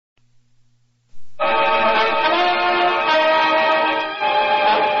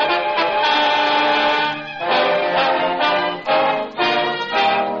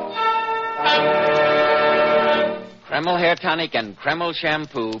Hair Tonic and Kreml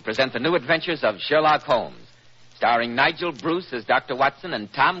Shampoo present the new adventures of Sherlock Holmes, starring Nigel Bruce as Dr. Watson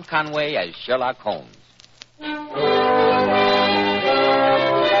and Tom Conway as Sherlock Holmes.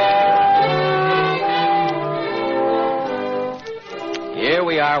 Here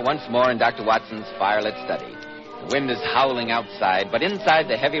we are once more in Dr. Watson's firelit study. The wind is howling outside, but inside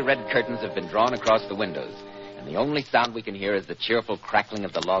the heavy red curtains have been drawn across the windows, and the only sound we can hear is the cheerful crackling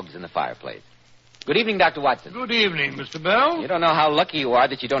of the logs in the fireplace. Good evening, Dr. Watson. Good evening, Mr. Bell. You don't know how lucky you are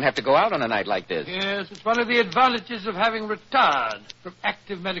that you don't have to go out on a night like this. Yes, it's one of the advantages of having retired from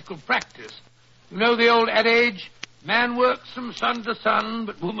active medical practice. You know the old adage, man works from sun to sun,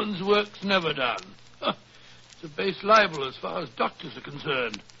 but woman's work's never done. It's a base libel as far as doctors are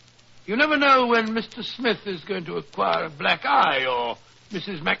concerned. You never know when Mr. Smith is going to acquire a black eye, or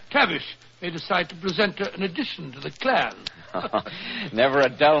Mrs. McTavish may decide to present her an addition to the clan. Never a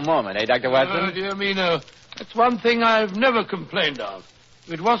dull moment, eh, Dr. Watson? Oh, dear me, no. That's one thing I've never complained of.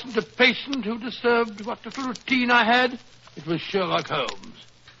 If it wasn't a patient who disturbed what little routine I had, it was Sherlock Holmes.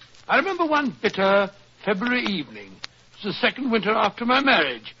 I remember one bitter February evening. It was the second winter after my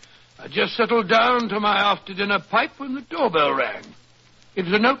marriage. I just settled down to my after-dinner pipe when the doorbell rang. It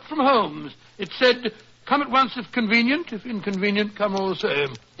was a note from Holmes. It said, "Come at once if convenient. If inconvenient, come all the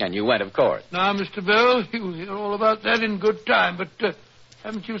same." And you went, of course. Now, Mr. Bell, you'll hear all about that in good time, but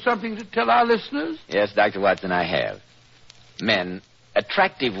haven't you something to tell our listeners? Yes, Dr. Watson, I have. Men,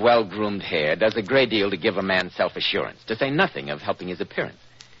 attractive, well-groomed hair does a great deal to give a man self-assurance, to say nothing of helping his appearance.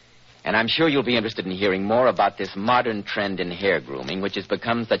 And I'm sure you'll be interested in hearing more about this modern trend in hair grooming, which has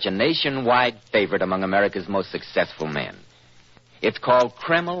become such a nationwide favorite among America's most successful men. It's called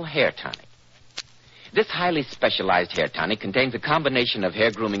Kreml Hair Tonic. This highly specialized hair tonic contains a combination of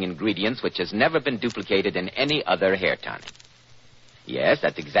hair grooming ingredients which has never been duplicated in any other hair tonic. Yes,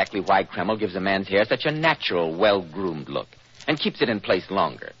 that's exactly why Kreml gives a man's hair such a natural, well-groomed look and keeps it in place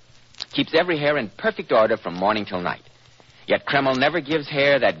longer. Keeps every hair in perfect order from morning till night. Yet Kreml never gives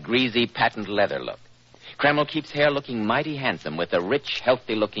hair that greasy, patent leather look. Kreml keeps hair looking mighty handsome with a rich,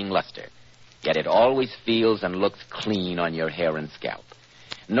 healthy-looking luster. Yet it always feels and looks clean on your hair and scalp.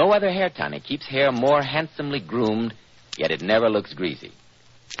 No other hair tonic keeps hair more handsomely groomed, yet it never looks greasy.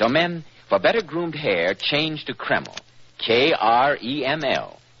 So men, for better groomed hair, change to Kreml.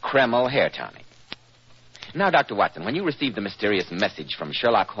 Kreml. Kreml Hair Tonic. Now, Dr. Watson, when you received the mysterious message from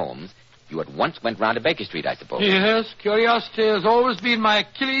Sherlock Holmes, you at once went round to Baker Street, I suppose. Yes, curiosity has always been my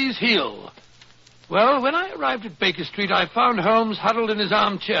Achilles heel. Well, when I arrived at Baker Street, I found Holmes huddled in his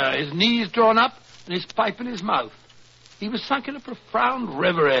armchair, his knees drawn up and his pipe in his mouth. He was sunk in a profound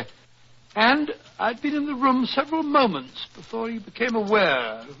reverie, and I'd been in the room several moments before he became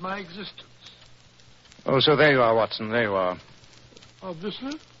aware of my existence. Oh, so there you are, Watson, there you are.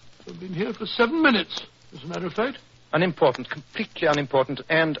 Obviously. I've been here for 7 minutes, as a matter of fact. Unimportant, completely unimportant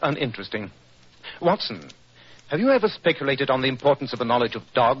and uninteresting. Watson, have you ever speculated on the importance of a knowledge of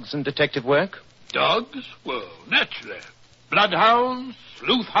dogs in detective work? Dogs? Well, naturally. Bloodhounds,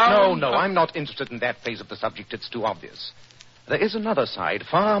 sleuthhounds... No, I'm not interested in that phase of the subject. It's too obvious. There is another side,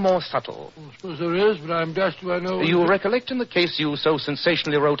 far more subtle. I suppose there is, but I'm dashed if I know... You recollect in the case you so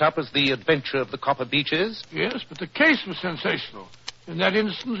sensationally wrote up as The Adventure of the Copper Beeches? Yes, but the case was sensational. In that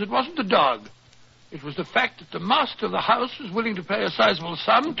instance, it wasn't the dog. It was the fact that the master of the house was willing to pay a sizable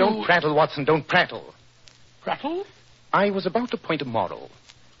sum to... Don't prattle, Watson, don't prattle. Prattle? I was about to point a moral.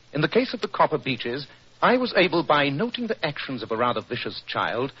 In the case of the Copper Beeches, I was able, by noting the actions of a rather vicious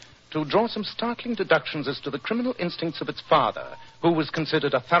child, to draw some startling deductions as to the criminal instincts of its father, who was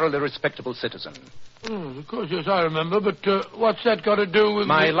considered a thoroughly respectable citizen. Oh, of course, yes, I remember, but what's that got to do with...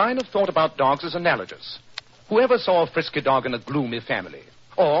 My line of thought about dogs is analogous. Whoever saw a frisky dog in a gloomy family,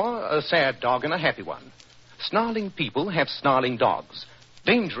 or a sad dog in a happy one? Snarling people have snarling dogs.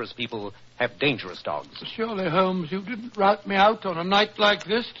 Dangerous people have dangerous dogs. Surely, Holmes, you didn't rout me out on a night like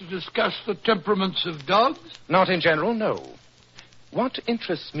this to discuss the temperaments of dogs? Not in general, no. What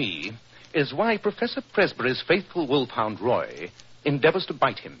interests me is why Professor Presbury's faithful wolfhound, Roy, endeavors to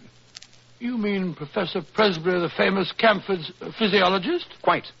bite him. You mean Professor Presbury, the famous Camford's physiologist?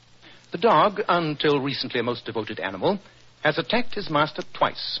 Quite. The dog, until recently a most devoted animal, has attacked his master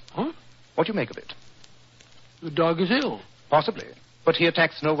twice. Huh? What do you make of it? The dog is ill. Possibly. But he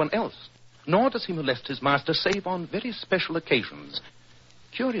attacks no one else. Nor does he molest his master save on very special occasions.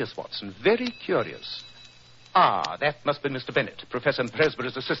 Curious, Watson, very curious. Ah, that must be Mr. Bennett, Professor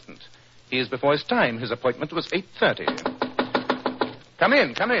Presbury's assistant. He is before his time. His appointment was 8:30. Come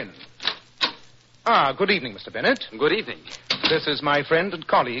in, come in. Ah, good evening, Mr. Bennett. Good evening. This is my friend and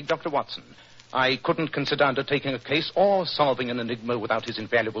colleague, Dr. Watson. I couldn't consider undertaking a case or solving an enigma without his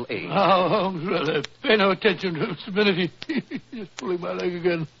invaluable aid. Oh, Holmes, well, pay no attention to Mr. Bennett. He's pulling my leg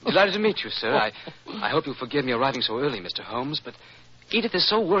again. Delighted to meet you, sir. I hope you'll forgive me arriving so early, Mr. Holmes, but Edith is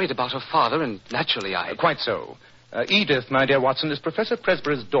so worried about her father, and naturally Quite so. Edith, my dear Watson, is Professor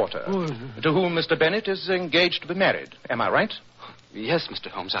Presbury's daughter, to whom Mr. Bennett is engaged to be married. Am I right? Yes, Mr.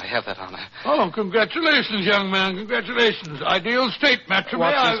 Holmes, I have that honor. Oh, congratulations, young man, congratulations. Ideal state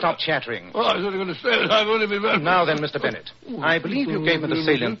matrimony. Watson, stop chattering. Oh, I was only going to say that I've only been... Now then, Mr. Bennett, I believe you gave me the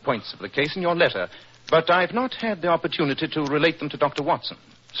salient points of the case in your letter, but I've not had the opportunity to relate them to Dr. Watson.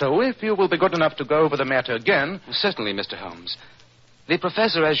 So if you will be good enough to go over the matter again... Certainly, Mr. Holmes. The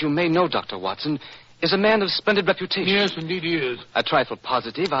professor, as you may know, Dr. Watson, is a man of splendid reputation. Yes, indeed he is. A trifle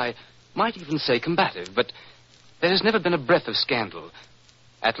positive, I might even say combative, but there has never been a breath of scandal,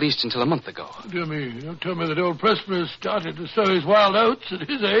 at least until a month ago. Dear me, don't tell me that old Presbury started to sow his wild oats at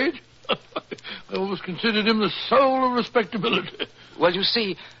his age. I always considered him the soul of respectability. Well, you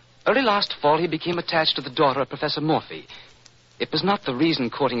see, early last fall he became attached to the daughter of Professor Morphy. It was not the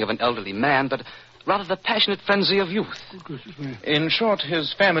reasoned courting of an elderly man, but rather the passionate frenzy of youth. In short,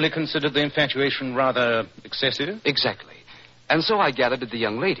 his family considered the infatuation rather excessive? Exactly. And so I gathered did the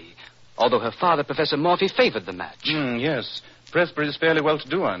young lady, although her father, Professor Morphy, favored the match. Yes. Presbury is fairly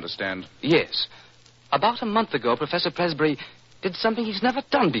well-to-do, I understand. Yes. About a month ago, Professor Presbury did something he's never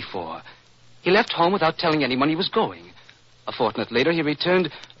done before. He left home without telling anyone he was going. A fortnight later, he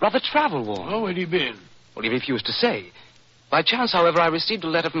returned rather travel-worn. Oh, where'd he been? Well, he refused to say. By chance, however, I received a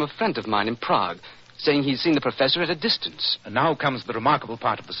letter from a friend of mine in Prague, saying he'd seen the professor at a distance. And now comes the remarkable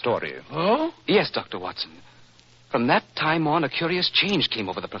part of the story. Oh? Yes, Dr. Watson. From that time on, a curious change came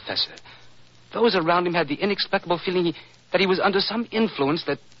over the professor. Those around him had the inexplicable feeling that he was under some influence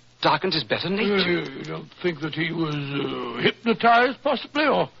that darkened his better nature. You don't think that he was hypnotized, possibly,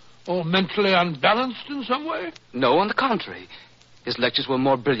 or mentally unbalanced in some way? No, on the contrary. His lectures were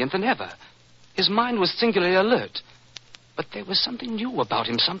more brilliant than ever. His mind was singularly alert. But there was something new about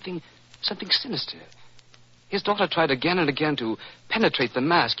him, something sinister. His daughter tried again and again to penetrate the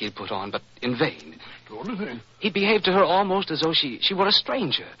mask he had put on, but in vain. He behaved to her almost as though she were a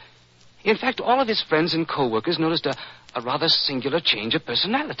stranger. In fact, all of his friends and co-workers noticed a rather singular change of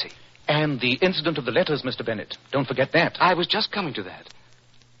personality. And the incident of the letters, Mr. Bennett. Don't forget that. I was just coming to that.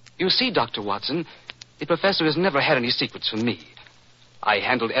 You see, Dr. Watson, the professor has never had any secrets from me. I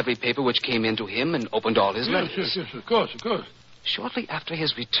handled every paper which came in to him and opened all his letters. Yes, of course. Shortly after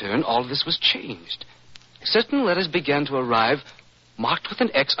his return, all this was changed. Certain letters began to arrive, marked with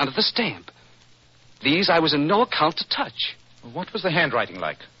an X under the stamp. These I was in no account to touch. What was the handwriting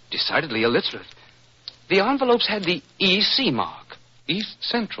like? Decidedly illiterate. The envelopes had the EC mark. East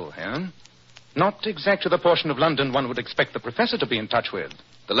Central, eh? Not exactly the portion of London one would expect the professor to be in touch with.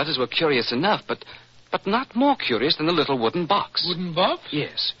 The letters were curious enough, but not more curious than the little wooden box. Wooden box?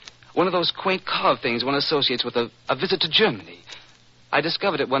 Yes. One of those quaint carved things one associates with a visit to Germany. I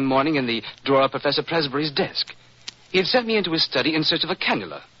discovered it one morning in the drawer of Professor Presbury's desk. He had sent me into his study in search of a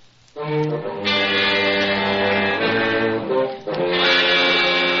cannula.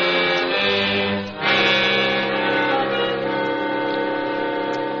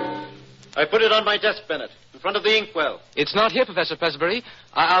 I put it on my desk, Bennett, in front of the inkwell. It's not here, Professor Presbury.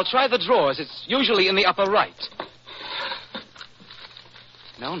 I'll try the drawers. It's usually in the upper right.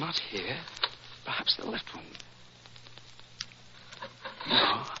 No, not here. Perhaps the left one.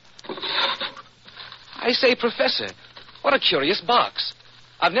 No. I say, Professor, what a curious box.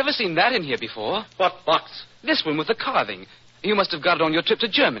 I've never seen that in here before. What box? This one with the carving. You must have got it on your trip to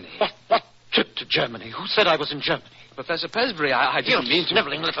Germany. What trip to Germany? Who said I was in Germany? Professor Presbury, I didn't mean to...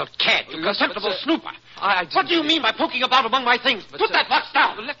 sniveling little cad. You contemptible snooper. What do you mean by poking about among my things? Put that box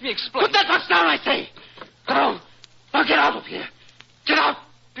down. Let me explain. Put that box down, I say. Go. Now get out of here. Get out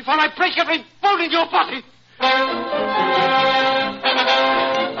before I break every bone in your body.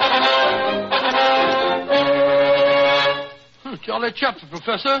 Jolly chap, the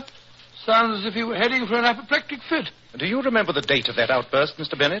professor. Sounds as if he were heading for an apoplectic fit. Do you remember the date of that outburst,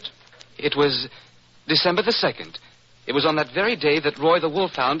 Mr. Bennett? It was December the 2nd. It was on that very day that Roy the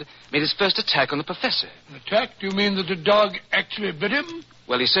Wolfhound made his first attack on the professor. An attack? Do you mean that the dog actually bit him?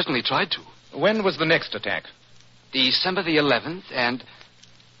 Well, he certainly tried to. When was the next attack? December the 11th, and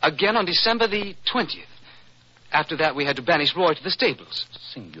again on December the 20th. After that, we had to banish Roy to the stables.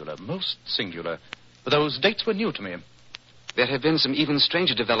 Singular, most singular. Those dates were new to me. There have been some even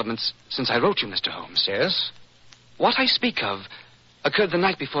stranger developments since I wrote you, Mr. Holmes. Yes? What I speak of occurred the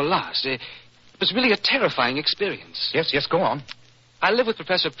night before last. It was really a terrifying experience. Yes, go on. I live with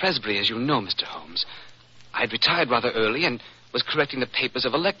Professor Presbury, as you know, Mr. Holmes. I had retired rather early, and was correcting the papers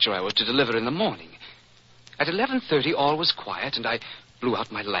of a lecture I was to deliver in the morning. At 11:30, all was quiet, and I blew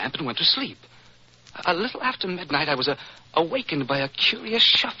out my lamp and went to sleep. A little after midnight, I was awakened by a curious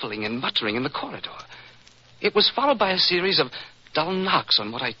shuffling and muttering in the corridor. It was followed by a series of dull knocks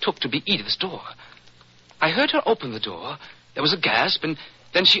on what I took to be Edith's door. I heard her open the door. There was a gasp, and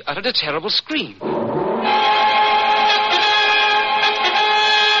then she uttered a terrible scream.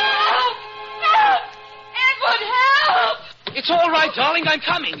 It's all right, darling. I'm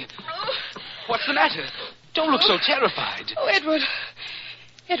coming. What's the matter? Don't look so terrified. Oh, Edward.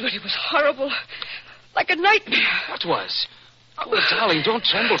 Edward, it was horrible. Like a nightmare. What was? Oh, darling, don't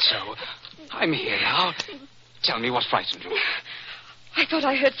tremble so. I'm here now. Tell me what frightened you. I thought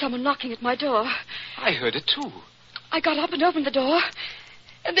I heard someone knocking at my door. I heard it, too. I got up and opened the door,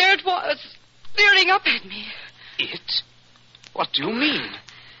 and there it was, leering up at me. It? What do you mean?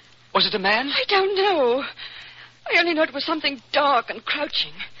 Was it a man? I don't know. I only know it was something dark and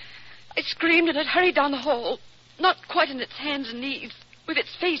crouching. I screamed and it hurried down the hall, not quite on its hands and knees, with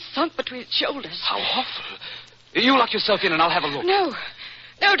its face sunk between its shoulders. How awful. You lock yourself in and I'll have a look. No.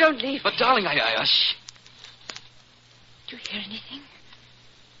 No, don't leave. But, darling, I Shh. Do you hear anything?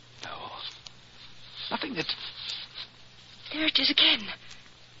 No. Nothing that... There it is again.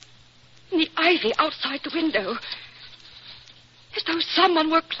 In the ivy outside the window. As though someone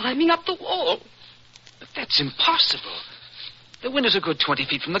were climbing up the wall. But that's impossible. The window's a good 20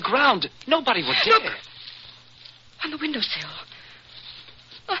 feet from the ground. Nobody would dare. Look. On the windowsill.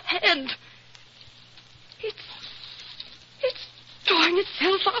 A hand. It's drawing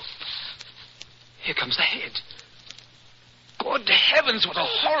itself up. Here comes the head. Good heavens, what a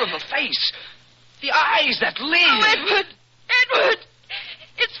horrible face. The eyes that live. Oh, Edward! Edward!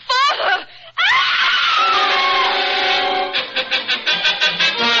 It's Father!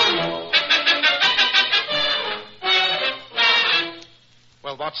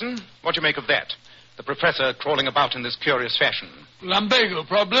 Well, Watson, what do you make of that? The professor crawling about in this curious fashion. Lumbago,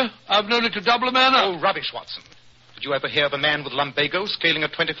 probably. I've known it to double a man up. Oh, rubbish, Watson. Did you ever hear of a man with lumbago scaling a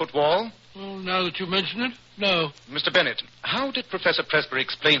 20-foot wall? Oh, now that you mention it, no. Mr. Bennett, how did Professor Presbury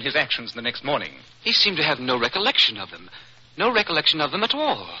explain his actions the next morning? He seemed to have no recollection of them. No recollection of them at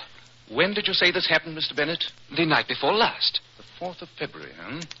all. When did you say this happened, Mr. Bennett? The night before last. The 4th of February,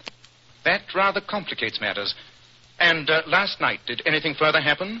 huh? That rather complicates matters. And last night, did anything further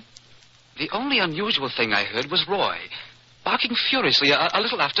happen? The only unusual thing I heard was Roy, barking furiously a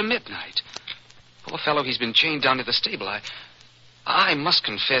little after midnight. Poor fellow, he's been chained down to the stable. I must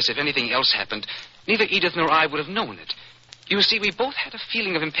confess, if anything else happened, neither Edith nor I would have known it. You see, we both had a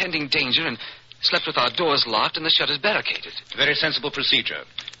feeling of impending danger and slept with our doors locked and the shutters barricaded. Very sensible procedure.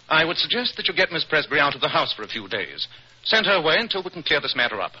 I would suggest that you get Miss Presbury out of the house for a few days. Send her away until we can clear this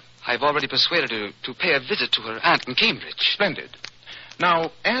matter up. I've already persuaded her to pay a visit to her aunt in Cambridge. Splendid.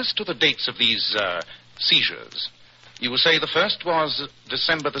 Now, as to the dates of these seizures, you will say the first was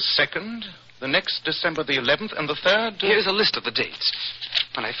December the 2nd, the next December the 11th, and the third... Here's a list of the dates.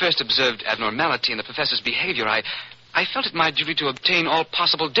 When I first observed abnormality in the professor's behavior, I felt it my duty to obtain all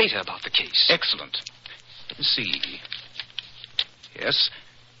possible data about the case. Excellent. Let me see. Yes,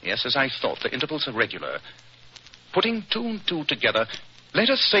 as I thought, the intervals are regular. Putting 2 and 2 together, let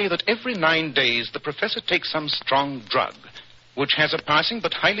us say that every 9 days the professor takes some strong drug, which has a passing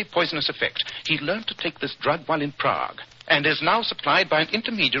but highly poisonous effect. He learned to take this drug while in Prague, and is now supplied by an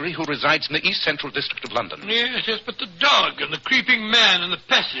intermediary who resides in the East Central District of London. Yes, but the dog and the creeping man in the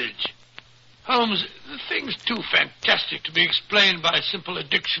passage. Holmes, the thing's too fantastic to be explained by simple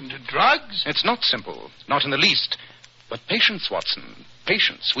addiction to drugs. It's not simple, not in the least. But patience, Watson,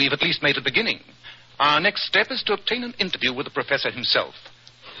 patience. We've at least made a beginning. Our next step is to obtain an interview with the professor himself.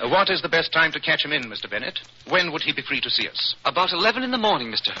 What is the best time to catch him in, Mr. Bennett? When would he be free to see us? About 11 in the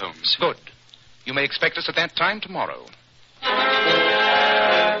morning, Mr. Holmes. Good. You may expect us at that time tomorrow.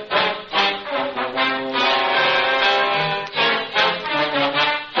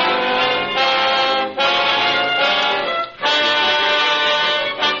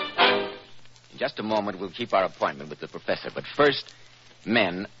 In just a moment, we'll keep our appointment with the professor. But first,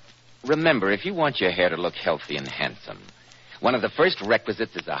 men, remember, if you want your hair to look healthy and handsome, one of the first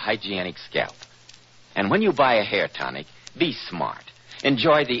requisites is a hygienic scalp. And when you buy a hair tonic, be smart.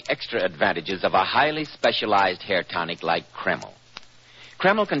 Enjoy the extra advantages of a highly specialized hair tonic like Kreml.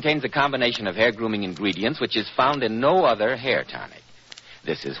 Kreml contains a combination of hair grooming ingredients which is found in no other hair tonic.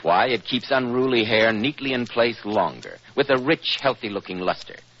 This is why it keeps unruly hair neatly in place longer, with a rich, healthy-looking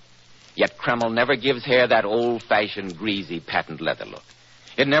luster. Yet Kreml never gives hair that old-fashioned, greasy, patent leather look.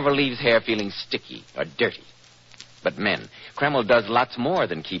 It never leaves hair feeling sticky or dirty. But men, Kreml does lots more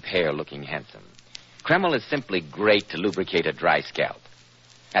than keep hair looking handsome. Kreml is simply great to lubricate a dry scalp.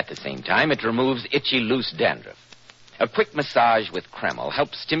 At the same time, it removes itchy, loose dandruff. A quick massage with Kreml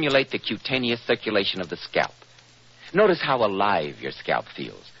helps stimulate the cutaneous circulation of the scalp. Notice how alive your scalp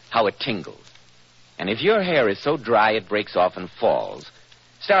feels, how it tingles. And if your hair is so dry it breaks off and falls,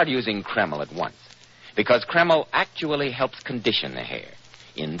 start using Kreml at once. Because Kreml actually helps condition the hair,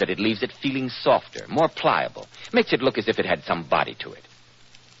 in that it leaves it feeling softer, more pliable, makes it look as if it had some body to it.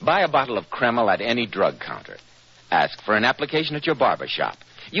 Buy a bottle of Kreml at any drug counter. Ask for an application at your barber shop.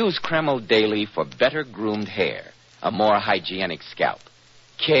 Use Kreml daily for better groomed hair, a more hygienic scalp.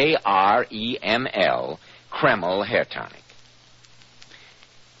 Kreml, Kreml Hair Tonic.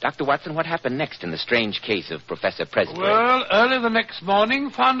 Dr. Watson, what happened next in the strange case of Professor Presbury? Well, early the next morning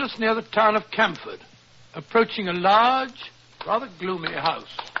found us near the town of Camford, approaching a large, rather gloomy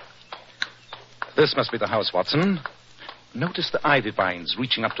house. This must be the house, Watson. Notice the ivy vines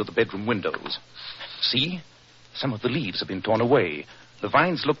reaching up to the bedroom windows. See? Some of the leaves have been torn away. The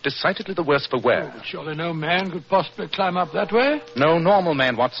vines look decidedly the worse for wear. Oh, but surely no man could possibly climb up that way. No normal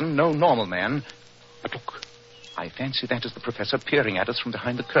man, Watson. No normal man. But look, I fancy that is the professor peering at us from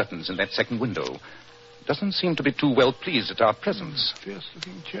behind the curtains in that second window. Doesn't seem to be too well pleased at our presence.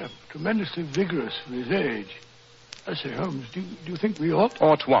 Fierce-looking chap. Tremendously vigorous for his age. I say, Holmes, do you think we ought?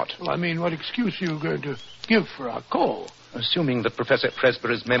 Ought what? Well, I mean, what excuse are you going to give for our call? Assuming that Professor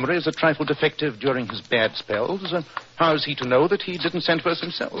Presbury's memory is a trifle defective during his bad spells, how is he to know that he didn't send for us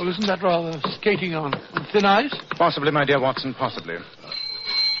himself? Well, isn't that rather skating on thin ice? Possibly, my dear Watson, possibly.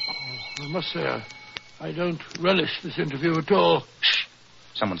 I must say, I don't relish this interview at all. Shh!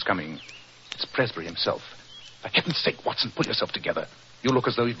 Someone's coming. It's Presbury himself. For heaven's sake, Watson, pull yourself together. You look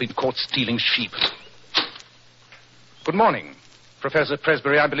as though you've been caught stealing sheep. Good morning. Professor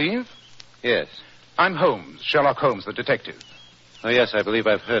Presbury, I believe? Yes. I'm Holmes, Sherlock Holmes, the detective. Oh, yes, I believe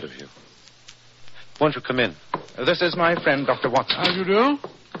I've heard of you. Won't you come in? This is my friend, Dr. Watson. How do you do?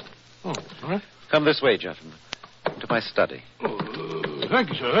 Oh, all right. Come this way, gentlemen. To my study. Oh, thank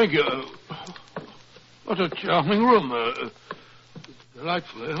you, sir, thank you. What a charming room.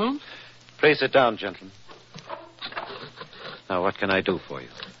 Delightful, eh, Holmes? Pray sit down, gentlemen. Now, what can I do for you?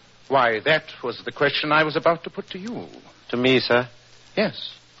 Why, that was the question I was about to put to you. To me, sir?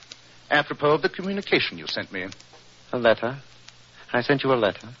 Yes. Apropos of the communication you sent me. A letter? I sent you a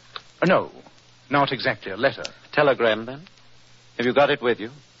letter? No, not exactly a letter. Telegram, then? Have you got it with you?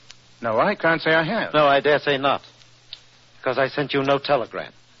 No, I can't say I have. No, I dare say not. Because I sent you no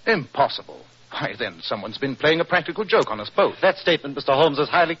telegram. Impossible. Why, then, someone's been playing a practical joke on us both. That statement, Mr. Holmes, is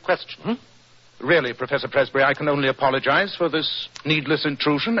highly questionable. Really, Professor Presbury, I can only apologize for this needless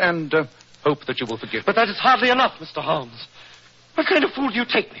intrusion and hope that you will forgive me. But that is hardly enough, Mr. Holmes. What kind of fool do you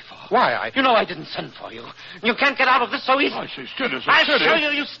take me for? Why, You know I didn't send for you. You can't get out of this so easily. I say, steady, sir, I'll steady. show you,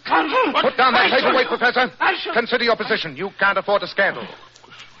 you scoundrel. Put down that paperweight, Professor. I shall... Consider your position. You can't afford a scandal.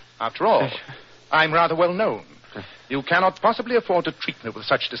 After all, I'm rather well known. You cannot possibly afford to treat me with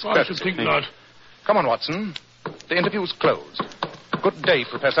such I discourtesy. should think not. Come on, Watson. The interview's closed. Good day,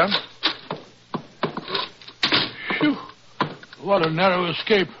 Professor. Phew. What a narrow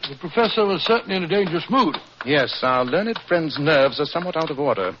escape. The professor was certainly in a dangerous mood. Yes, our learned friend's nerves are somewhat out of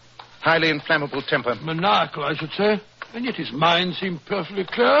order. Highly inflammable temper. Maniacal, I should say. And yet his mind seemed perfectly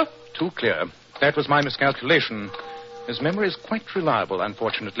clear. Too clear. That was my miscalculation. His memory is quite reliable,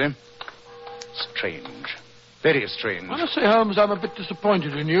 unfortunately. Strange. Very strange. I must say, Holmes, I'm a bit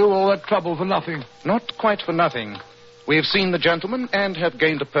disappointed in you. All that trouble for nothing. Not quite for nothing. We have seen the gentleman and have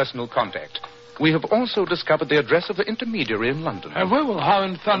gained a personal contact. We have also discovered the address of the intermediary in London. Have we? Well, how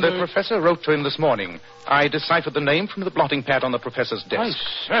in thunder... The professor wrote to him this morning. I deciphered the name from the blotting pad on the professor's desk.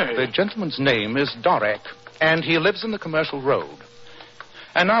 I say. The gentleman's name is Dorak, and he lives in the Commercial Road.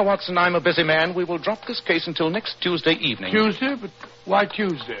 And now, Watson, I'm a busy man. We will drop this case until next Tuesday evening. Tuesday? But why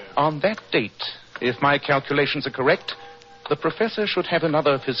Tuesday? On that date, if my calculations are correct, the professor should have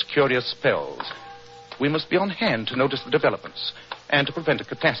another of his curious spells. We must be on hand to notice the developments and to prevent a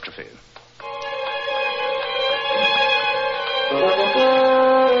catastrophe.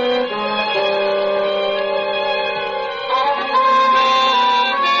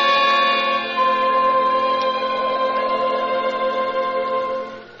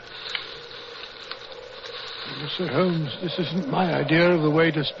 Mr. Holmes, this isn't my idea of the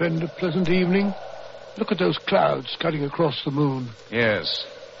way to spend a pleasant evening. Look at those clouds cutting across the moon. Yes.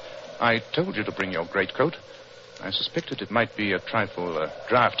 I told you to bring your greatcoat. I suspected it might be a trifle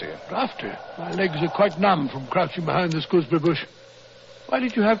drafty. Drafty? My legs are quite numb from crouching behind this gooseberry bush. Why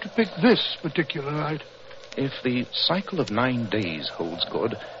did you have to pick this particular night? If the cycle of 9 days holds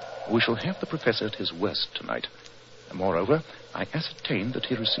good, we shall have the professor at his worst tonight. Moreover, I ascertained that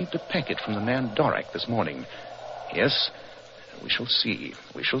he received a packet from the man Dorak this morning. Yes, we shall see.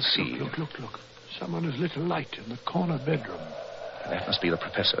 We shall see. Look. Someone has lit a light in the corner bedroom. That must be the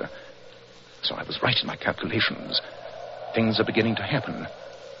professor. So I was right in my calculations. Things are beginning to happen.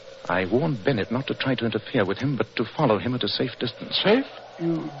 I warned Bennett not to try to interfere with him, but to follow him at a safe distance. Safe?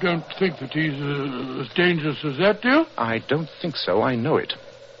 You don't think that he's as dangerous as that, do you? I don't think so. I know it.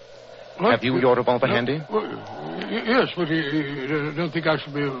 What? Have you your revolver handy? Well, yes, but you don't think I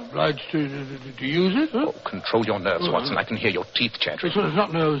should be obliged to use it? Huh? Oh, control your nerves, Watson. I can hear your teeth chattering. It's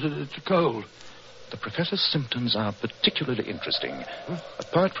not nerves, it's a cold. The professor's symptoms are particularly interesting.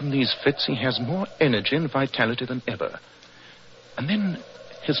 Apart from these fits, he has more energy and vitality than ever. And then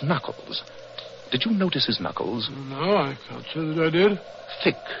his knuckles. Did you notice his knuckles? No, I can't say that I did.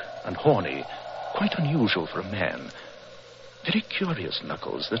 Thick and horny. Quite unusual for a man. Very curious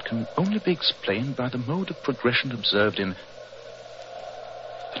knuckles that can only be explained by the mode of progression observed in...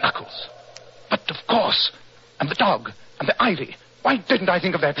 The knuckles. But of course. And the dog. And the ivy. Why didn't I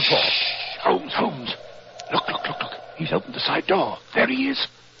think of that before? Holmes. Look. He's opened the side door. There he is.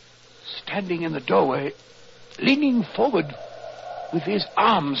 Standing in the doorway, leaning forward with his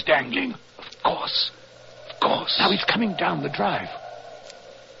arms dangling. Of course. Now he's coming down the drive.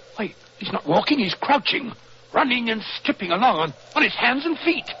 Wait, he's not walking, he's crouching, running and skipping along on his hands and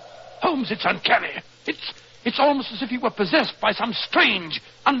feet. Holmes, it's uncanny. It's almost as if he were possessed by some strange,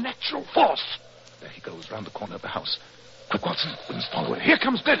 unnatural force. There he goes, round the corner of the house. Quick, Watson, we must follow him. Here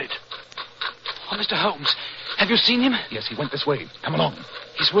comes Bennett. Oh, Mr. Holmes, have you seen him? Yes, he went this way. Come along.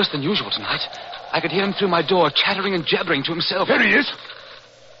 He's worse than usual tonight. I could hear him through my door, chattering and jabbering to himself. There he is.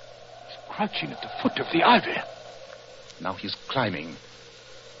 He's crouching at the foot of the ivy. Now he's climbing.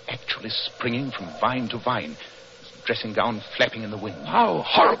 Actually springing from vine to vine. His dressing gown flapping in the wind. How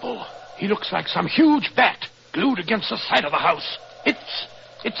horrible. He looks like some huge bat glued against the side of the house.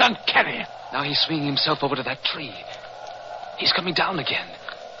 It's uncanny. Now he's swinging himself over to that tree. He's coming down again.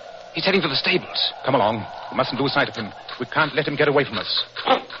 He's heading for the stables. Come along. We mustn't lose sight of him. We can't let him get away from us.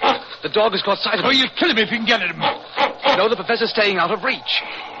 The dog has caught sight of him. Oh, you'll kill him if you can get at him. No, the professor's staying out of reach.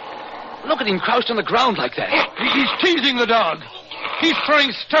 Look at him crouched on the ground like that. He's teasing the dog. He's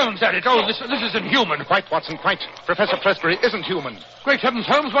throwing stones at it. Oh, this isn't human. Quite, Watson, quite. Professor Presbury isn't human. Great heavens,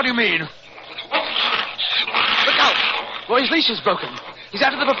 Holmes, what do you mean? Look out. Roy's leash is broken. He's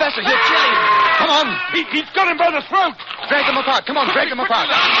after the professor. He'll kill him. Come on. He's got him by the throat. Drag them apart. Come on, drag them apart.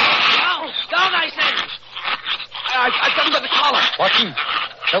 Down, I said. I've got him by the collar. Watson,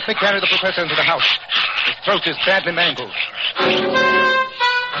 help me carry the professor into the house. His throat is badly mangled.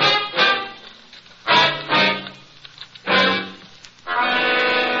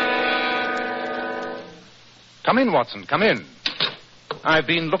 Come in, Watson, come in. I've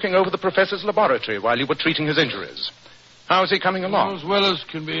been looking over the professor's laboratory while you were treating his injuries. How's he coming along? As well as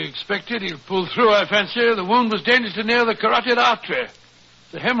can be expected. He'll pull through, I fancy. The wound was dangerously near the carotid artery.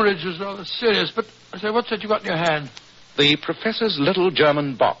 The hemorrhage was rather serious, but I say, what's that you got in your hand? The professor's little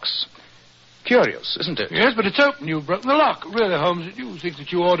German box. Curious, isn't it? Yes, but it's open. You've broken the lock. Really, Holmes, do you think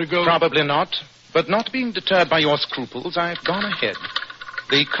that you ought to go... Probably not. But not being deterred by your scruples, I've gone ahead.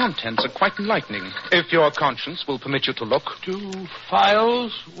 The contents are quite enlightening, if your conscience will permit you to look. 2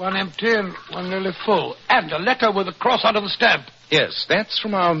 files, one empty and one nearly full. And a letter with a cross under the stamp. Yes, that's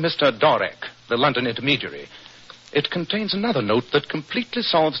from our Mr. Dorak, the London intermediary. It contains another note that completely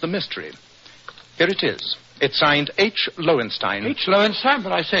solves the mystery. Here it is. It's signed H. Lowenstein. H. Lowenstein?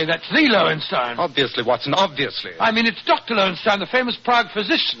 But I say, that's the Lowenstein. Obviously, Watson, obviously. I mean, it's Dr. Lowenstein, the famous Prague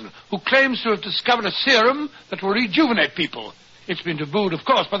physician, who claims to have discovered a serum that will rejuvenate people. It's been tabooed, of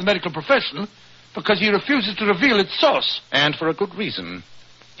course, by the medical profession, because he refuses to reveal its source. And for a good reason.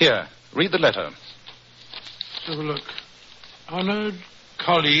 Here, read the letter. Let's have a look. Honored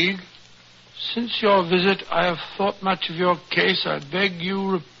colleague, since your visit, I have thought much of your case. I beg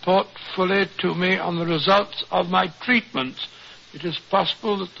you report fully to me on the results of my treatments. It is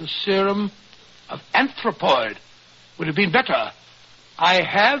possible that the serum of anthropoid would have been better. I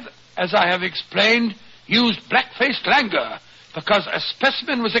have, as I have explained, used black-faced langur because a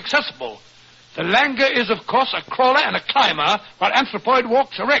specimen was accessible. The langur is, of course, a crawler and a climber, while anthropoid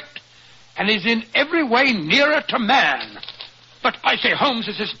walks erect and is in every way nearer to man. But I say, Holmes,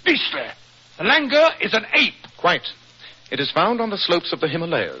 this is beastly. The langur is an ape. Quite. It is found on the slopes of the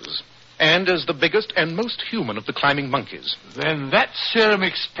Himalayas and is the biggest and most human of the climbing monkeys. Then that serum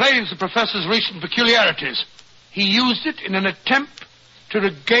explains the professor's recent peculiarities. He used it in an attempt to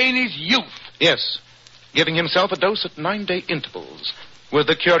regain his youth. Yes, giving himself a dose at 9-day intervals, with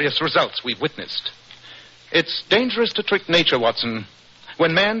the curious results we've witnessed. It's dangerous to trick nature, Watson.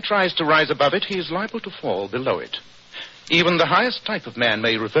 When man tries to rise above it, he is liable to fall below it. Even the highest type of man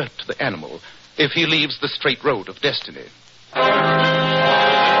may revert to the animal if he leaves the straight road of destiny.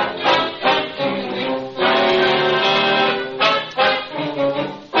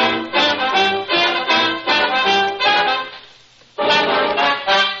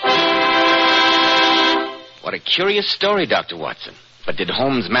 What a curious story, Dr. Watson. But did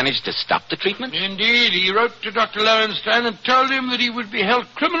Holmes manage to stop the treatment? Indeed, he wrote to Dr. Lowenstein and told him that he would be held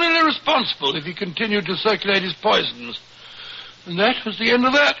criminally responsible if he continued to circulate his poisons. And that was the end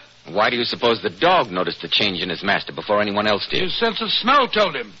of that. Why do you suppose the dog noticed the change in his master before anyone else did? His sense of smell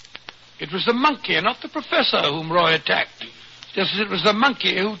told him. It was the monkey and not the professor whom Roy attacked. Just as it was the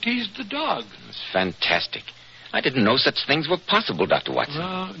monkey who teased the dog. That's fantastic. I didn't know such things were possible, Dr. Watson.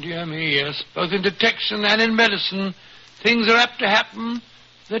 Oh, dear me, yes. Both in detection and in medicine, things are apt to happen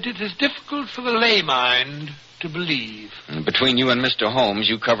that it is difficult for the lay mind to believe. And between you and Mr. Holmes,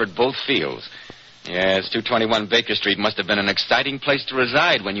 you covered both fields. Yes, 221 Baker Street must have been an exciting place to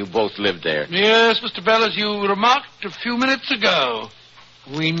reside when you both lived there. Yes, Mr. Bell, as you remarked a few minutes ago,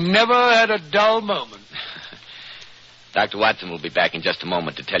 we never had a dull moment. Dr. Watson will be back in just a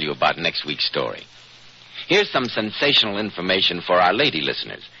moment to tell you about next week's story. Here's some sensational information for our lady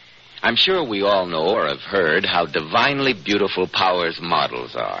listeners. I'm sure we all know or have heard how divinely beautiful Powers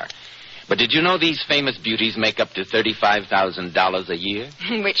models are. But did you know these famous beauties make up to $35,000 a year?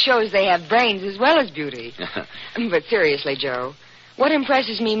 Which shows they have brains as well as beauty. But seriously, Joe, what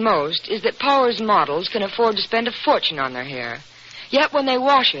impresses me most is that Powers models can afford to spend a fortune on their hair. Yet when they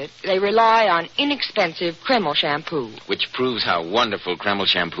wash it, they rely on inexpensive Kreml shampoo. Which proves how wonderful Kreml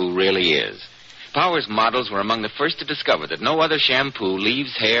shampoo really is. Powers models were among the first to discover that no other shampoo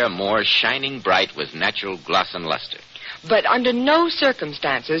leaves hair more shining bright with natural gloss and luster. But under no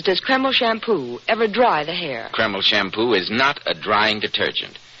circumstances does Kreml shampoo ever dry the hair. Kreml shampoo is not a drying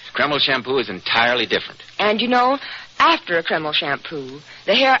detergent. Kreml shampoo is entirely different. And you know, after a Kreml shampoo,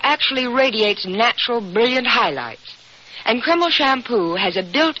 the hair actually radiates natural, brilliant highlights. And Kreml shampoo has a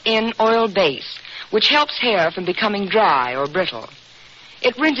built-in oil base, which helps hair from becoming dry or brittle.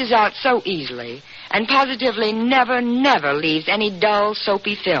 It rinses out so easily and positively never leaves any dull,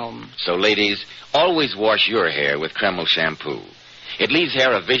 soapy film. So, ladies, always wash your hair with Kreml shampoo. It leaves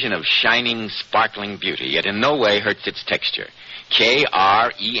hair a vision of shining, sparkling beauty, yet in no way hurts its texture.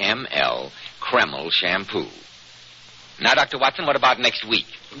 Kreml, Kreml shampoo. Now, Dr. Watson, what about next week?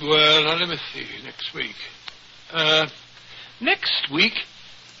 Well, now, let me see. Next week. Next week,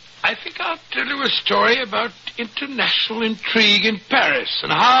 I think I'll tell you a story about international intrigue in Paris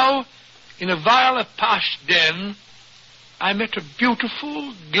and how, in a vile Apache den, I met a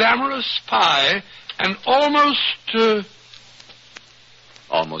beautiful, glamorous spy and almost...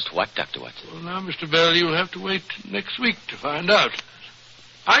 Almost what, Dr. Watson? Well, now, Mr. Bell, you'll have to wait next week to find out.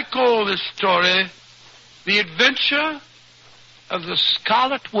 I call this story The Adventure of the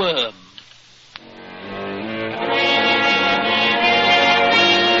Scarlet Worm.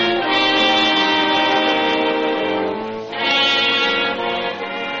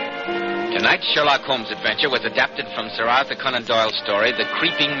 Tonight's Sherlock Holmes adventure was adapted from Sir Arthur Conan Doyle's story, The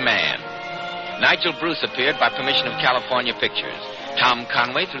Creeping Man. Nigel Bruce appeared by permission of California Pictures. Tom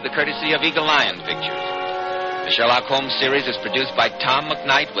Conway through the courtesy of Eagle Lion Pictures. The Sherlock Holmes series is produced by Tom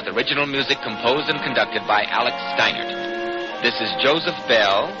McKnight with original music composed and conducted by Alex Steinert. This is Joseph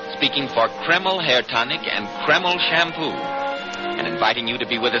Bell speaking for Kreml Hair Tonic and Kreml Shampoo and inviting you to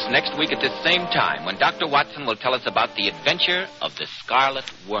be with us next week at this same time when Dr. Watson will tell us about the adventure of the Scarlet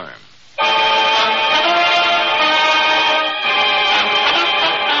Worm.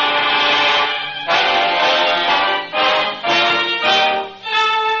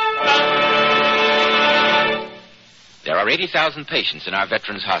 There are 80,000 patients in our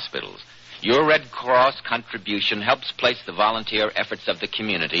veterans' hospitals. Your Red Cross contribution helps place the volunteer efforts of the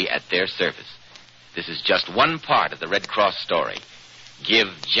community at their service. This is just one part of the Red Cross story. Give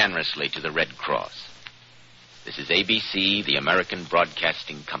generously to the Red Cross. This is ABC, the American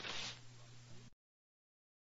Broadcasting Company.